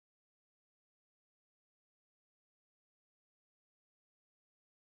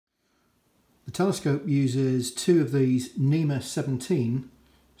The telescope uses two of these NEMA 17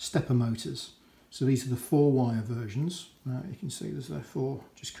 stepper motors. So these are the 4-wire versions. You can see there's 4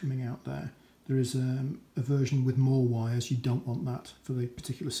 just coming out there. There is a version with more wires. You don't want that for the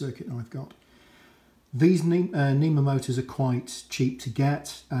particular circuit I've got. These NEMA motors are quite cheap to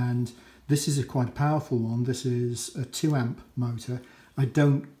get, and this is a quite powerful one. This is a 2 amp motor. I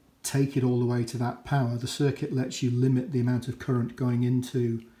don't take it all the way to that power. The circuit lets you limit the amount of current going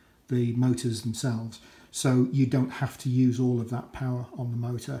into the motors themselves, so you don't have to use all of that power on the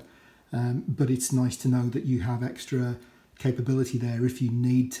motor. But it's nice to know that you have extra capability there if you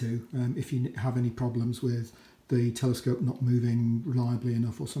need to, if you have any problems with the telescope not moving reliably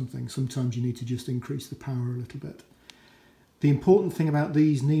enough or something. Sometimes you need to just increase the power a little bit. The important thing about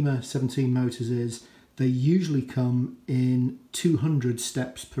these NEMA 17 motors is they usually come in 200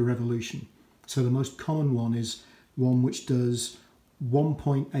 steps per revolution. So the most common one is one which does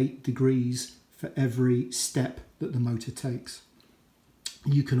 1.8 degrees for every step that the motor takes.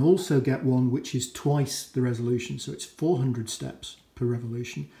 You can also get one which is twice the resolution, so it's 400 steps per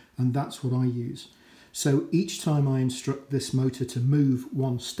revolution, and that's what I use. So each time I instruct this motor to move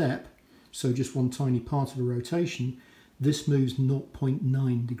one step, so just one tiny part of a rotation, this moves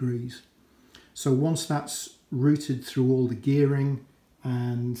 0.9 degrees. So once that's routed through all the gearing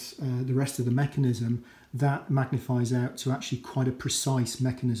and the rest of the mechanism, that magnifies out to actually quite a precise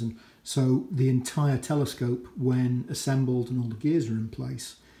mechanism. So the entire telescope, when assembled and all the gears are in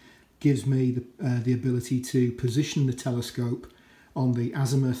place, gives me the ability to position the telescope on the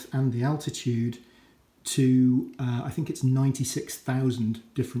azimuth and the altitude to, I think it's 96,000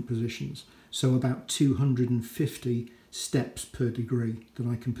 different positions. So about 250 steps per degree that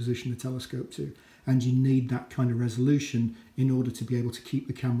I can position the telescope to. And you need that kind of resolution in order to be able to keep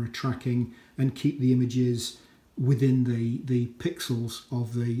the camera tracking and keep the images within the pixels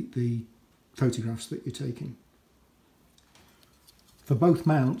of the photographs that you're taking. For both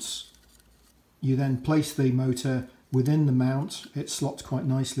mounts, you then place the motor within the mount. It slots quite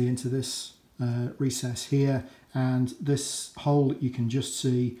nicely into this recess here, and this hole that you can just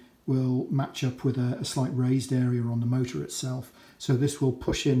see will match up with a slight raised area on the motor itself. So this will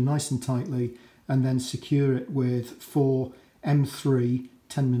push in nice and tightly and then secure it with 4 M3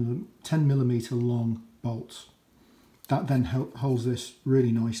 10mm long bolts. That then holds this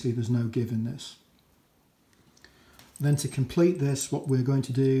really nicely. There's no give in this. Then to complete this, what we're going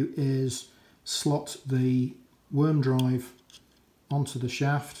to do is slot the worm drive onto the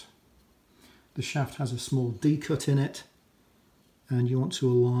shaft. The shaft has a small D-cut in it, and you want to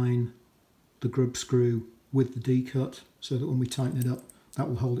align the grub screw with the D-cut so that when we tighten it up, that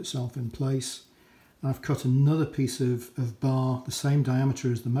will hold itself in place. I've cut another piece of bar the same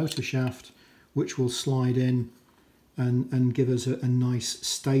diameter as the motor shaft, which will slide in and give us a nice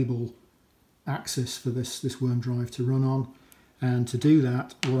stable axis for this worm drive to run on. And to do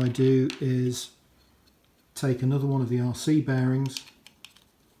that, what I do is take another one of the RC bearings.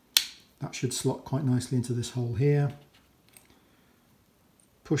 That should slot quite nicely into this hole here.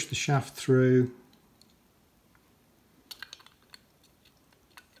 Push the shaft through.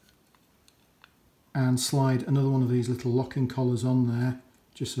 And slide another one of these little locking collars on there,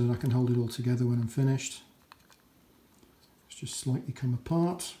 just so that I can hold it all together when I'm finished. It's just slightly come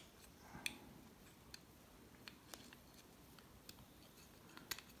apart.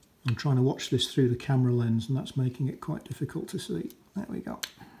 I'm trying to watch this through the camera lens, and that's making it quite difficult to see. There we go.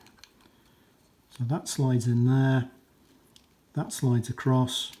 So that slides in there, that slides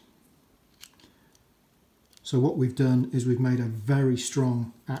across. So what we've done is we've made a very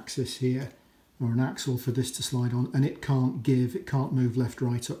strong axis here, or an axle for this to slide on, and it can't move left,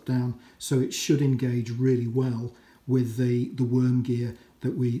 right, up, down, so it should engage really well with the worm gear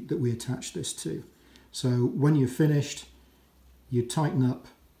that we attach this to. So when you're finished, you tighten up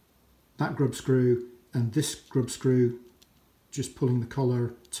that grub screw and this grub screw, just pulling the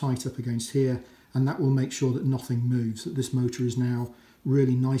collar tight up against here, and that will make sure that nothing moves, that this motor is now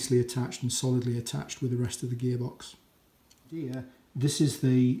really nicely attached and solidly attached with the rest of the gearbox. This is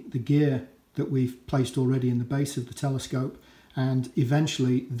the gear that we've placed already in the base of the telescope, and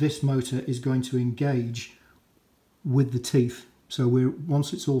eventually this motor is going to engage with the teeth. So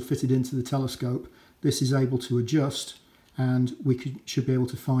once it's all fitted into the telescope, this is able to adjust, and we should be able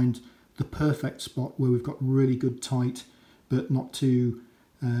to find the perfect spot where we've got really good tight but not too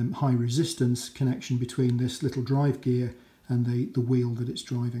high resistance connection between this little drive gear and the wheel that it's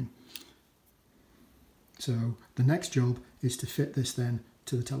driving. So the next job is to fit this then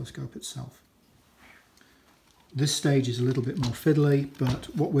to the telescope itself. This stage is a little bit more fiddly, but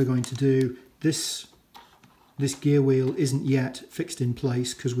what we're going to do, this this gear wheel isn't yet fixed in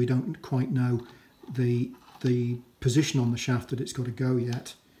place because we don't quite know the position on the shaft that it's got to go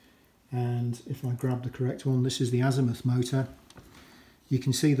yet. And if I grab the correct one, this is the Azimuth motor. You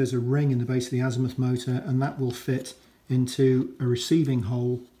can see there's a ring in the base of the Azimuth motor, and that will fit into a receiving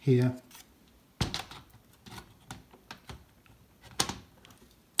hole here.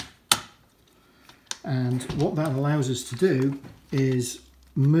 And what that allows us to do is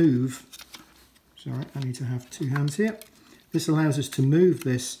move, sorry, I need to have two hands here. This allows us to move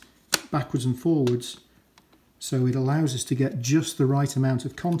this backwards and forwards, so it allows us to get just the right amount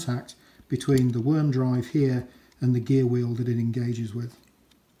of contact between the worm drive here and the gear wheel that it engages with.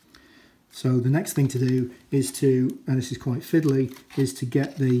 So the next thing to do is to, and this is quite fiddly, is to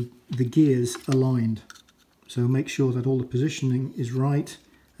get the gears aligned. So make sure that all the positioning is right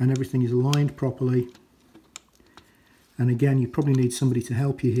and everything is aligned properly. And again, you probably need somebody to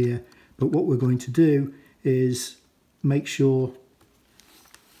help you here, but what we're going to do is make sure,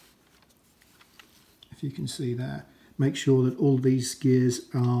 if you can see there, make sure that all these gears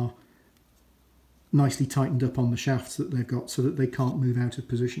are nicely tightened up on the shafts that they've got so that they can't move out of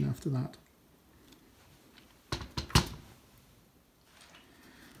position after that.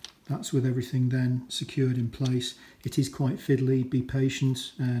 That's with everything then secured in place. It is quite fiddly, be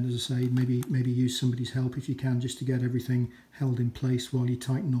patient, and as I say, maybe use somebody's help if you can, just to get everything held in place while you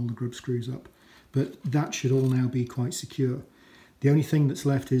tighten all the grub screws up. But that should all now be quite secure. The only thing that's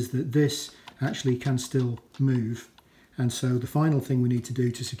left is that this actually can still move, and so the final thing we need to do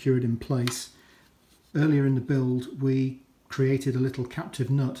to secure it in place, earlier in the build we created a little captive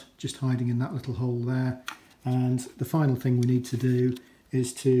nut just hiding in that little hole there, and the final thing we need to do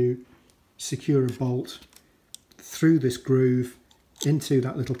is to secure a bolt through this groove into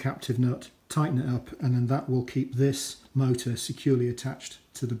that little captive nut, tighten it up, and then that will keep this motor securely attached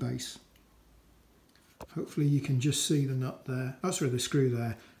to the base. Hopefully you can just see the nut there, oh sorry, the screw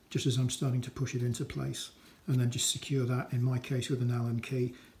there, just as I'm starting to push it into place, and then just secure that, in my case with an Allen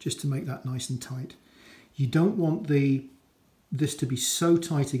key, just to make that nice and tight. You don't want this to be so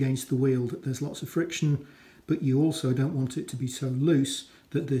tight against the wheel that there's lots of friction, but you also don't want it to be so loose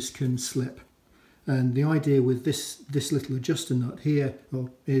that this can slip. And the idea with this little adjuster nut here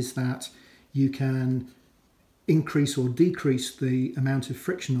is that you can increase or decrease the amount of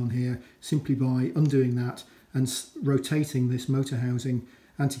friction on here simply by undoing that and rotating this motor housing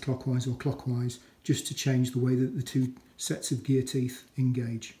anti-clockwise or clockwise, just to change the way that the two sets of gear teeth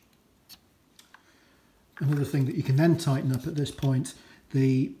engage. Another thing that you can then tighten up at this point,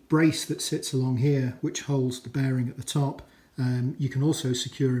 the brace that sits along here, which holds the bearing at the top, you can also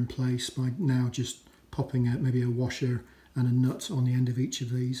secure in place by now just popping out maybe a washer and a nut on the end of each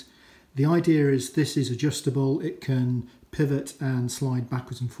of these. The idea is this is adjustable, it can pivot and slide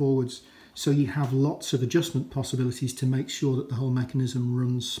backwards and forwards, so you have lots of adjustment possibilities to make sure that the whole mechanism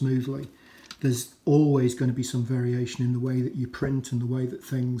runs smoothly. There's always going to be some variation in the way that you print and the way that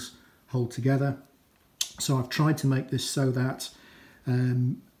things hold together. So I've tried to make this so that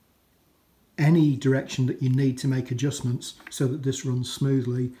any direction that you need to make adjustments so that this runs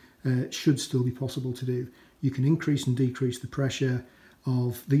smoothly should still be possible to do. You can increase and decrease the pressure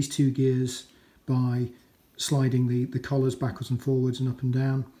of these two gears by sliding the collars backwards and forwards and up and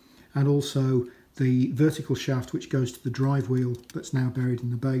down, and also the vertical shaft which goes to the drive wheel that's now buried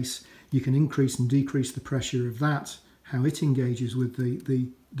in the base. You can increase and decrease the pressure of that, how it engages with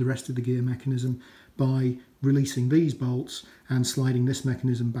the rest of the gear mechanism, by releasing these bolts and sliding this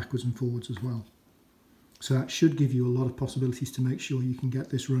mechanism backwards and forwards as well. So that should give you a lot of possibilities to make sure you can get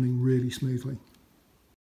this running really smoothly.